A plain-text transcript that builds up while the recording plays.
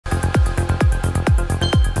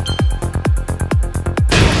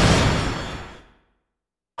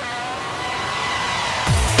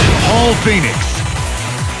Phoenix.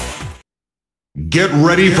 Get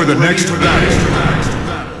ready for the next battle.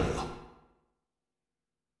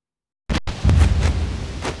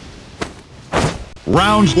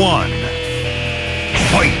 Round 1.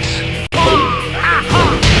 Fight!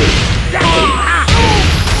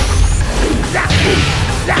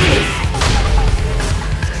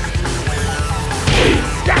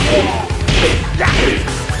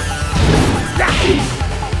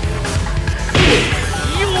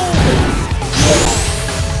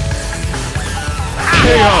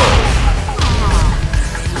 KO!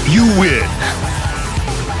 You win!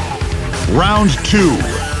 Round 2.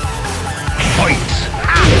 Fight!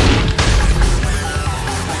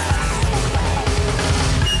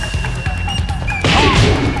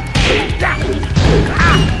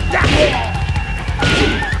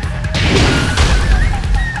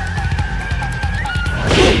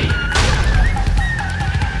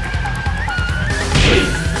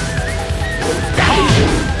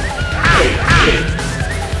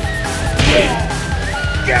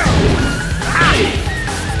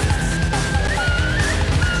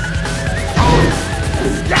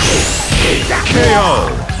 KO!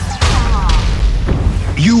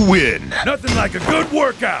 You win! Nothing like a good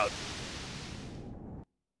workout!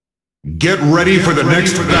 Get ready for the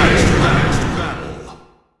next battle.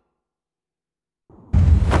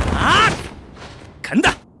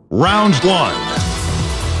 간다! Round 1.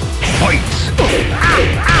 Fight!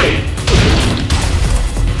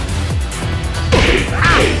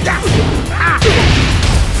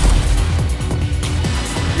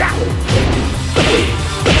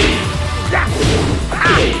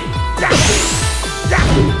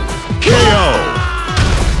 KO!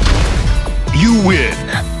 You win!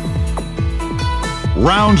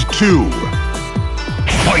 Round 2.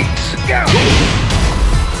 Fight!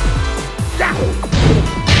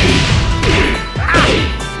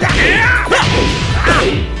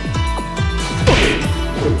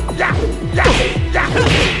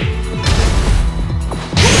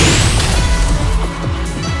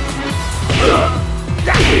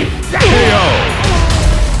 KO!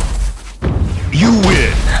 You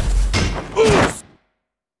win!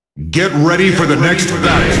 Get ready for the next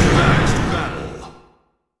battle.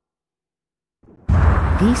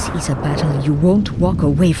 This is a battle you won't walk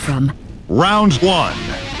away from. Round 1.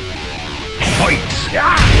 Fight!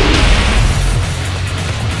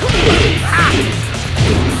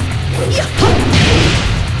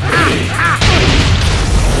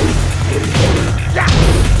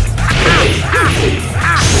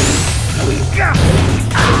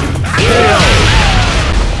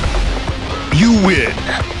 You win!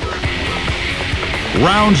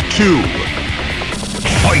 Round 2.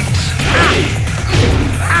 Fight!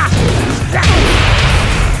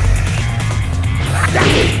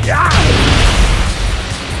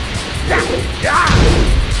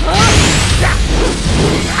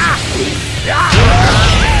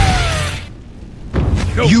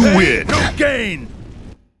 No You pain, win! No gain!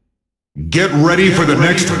 Get ready for the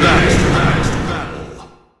next battle.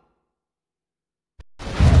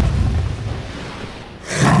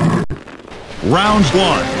 Round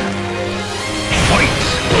 1. Fight!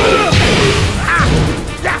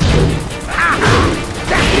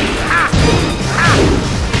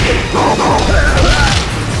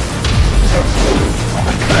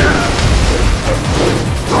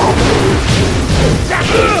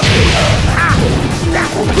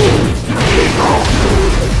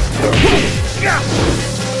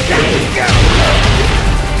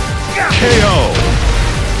 KO!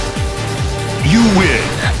 You win!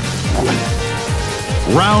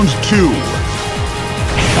 Round 2.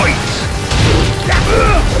 Fight!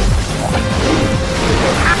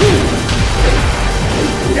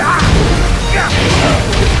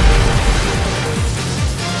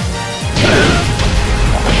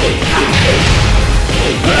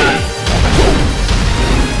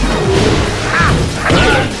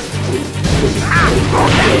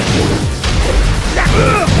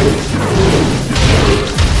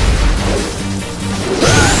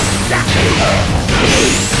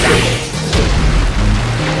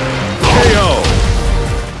 KO!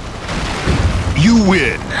 You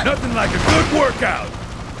win! Nothing like a good workout!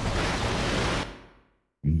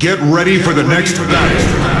 Get ready for the next battle.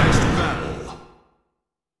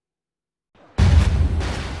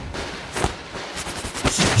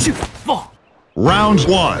 Round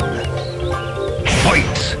 1.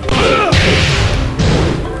 Fight!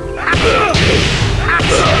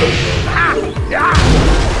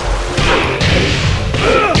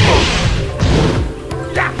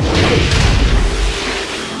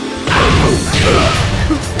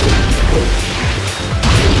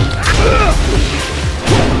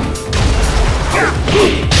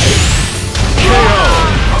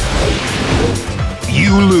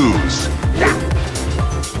 lose.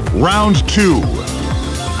 Round 2.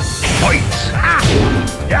 Fight!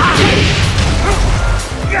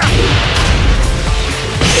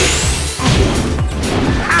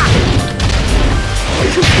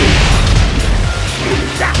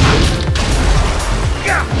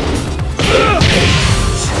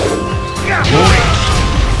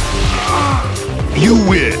 You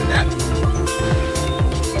win.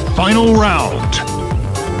 Final round.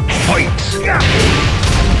 Fight.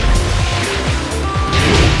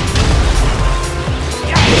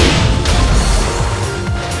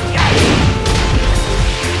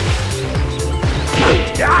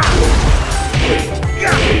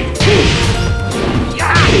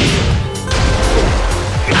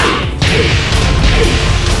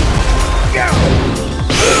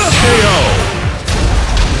 KO.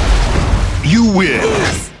 You win.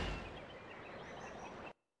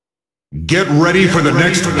 Get ready for the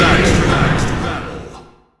next battle.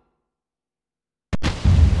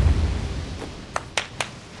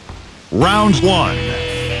 Round 1.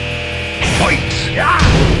 Fight!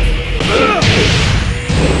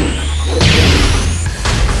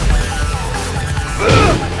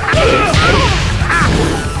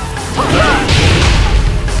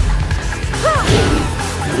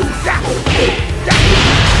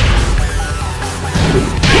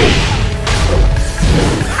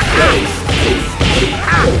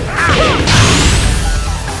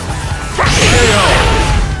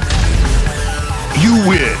 You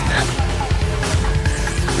win.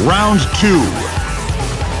 Round 2.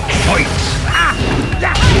 Fight.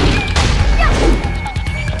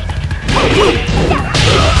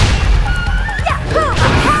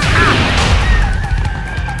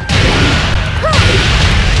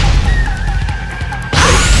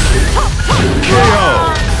 KO.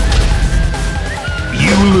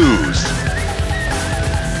 You lose.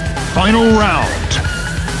 Final round.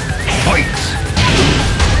 Fight.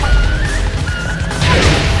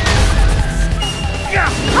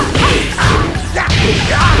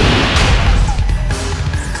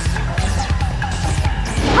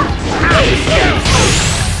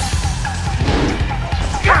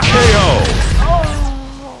 KO.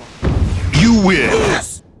 You win.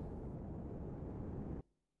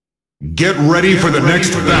 Get ready for the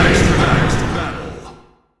next battle.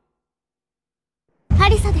 ハ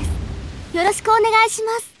リサです。よろしくお願いし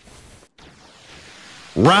ます。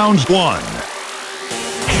 Round 1.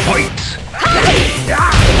 Fight.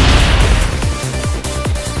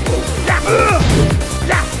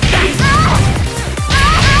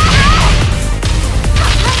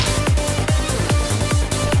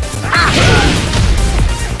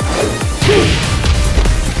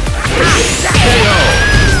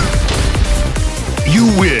 You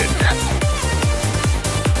win.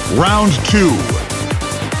 Round 2.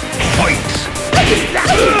 Fight.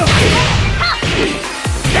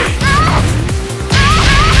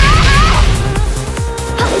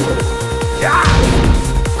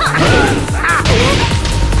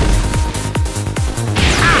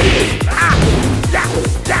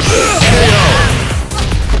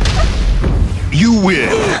 You win.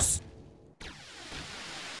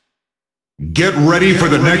 Get ready for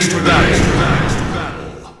the next battle.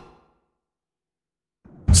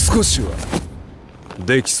 少しは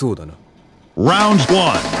できそうだな。 Round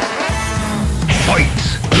 1. Fight.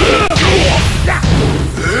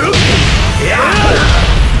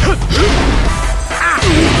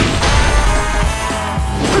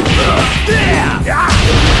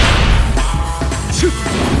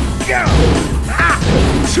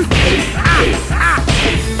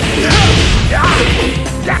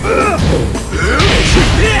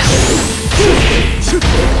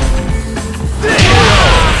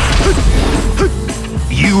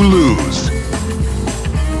 You lose.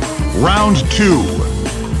 Round 2.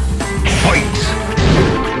 Fight.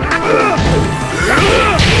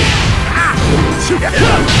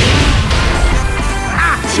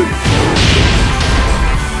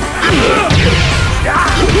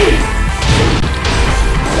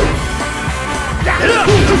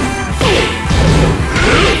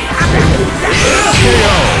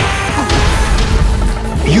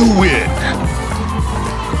 You win.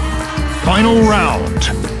 Final round.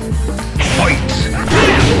 Fight.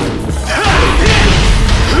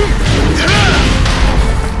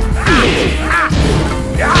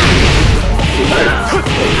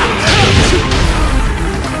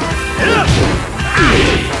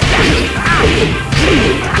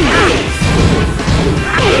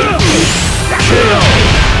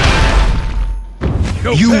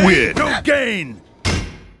 No You pain, win. no gain.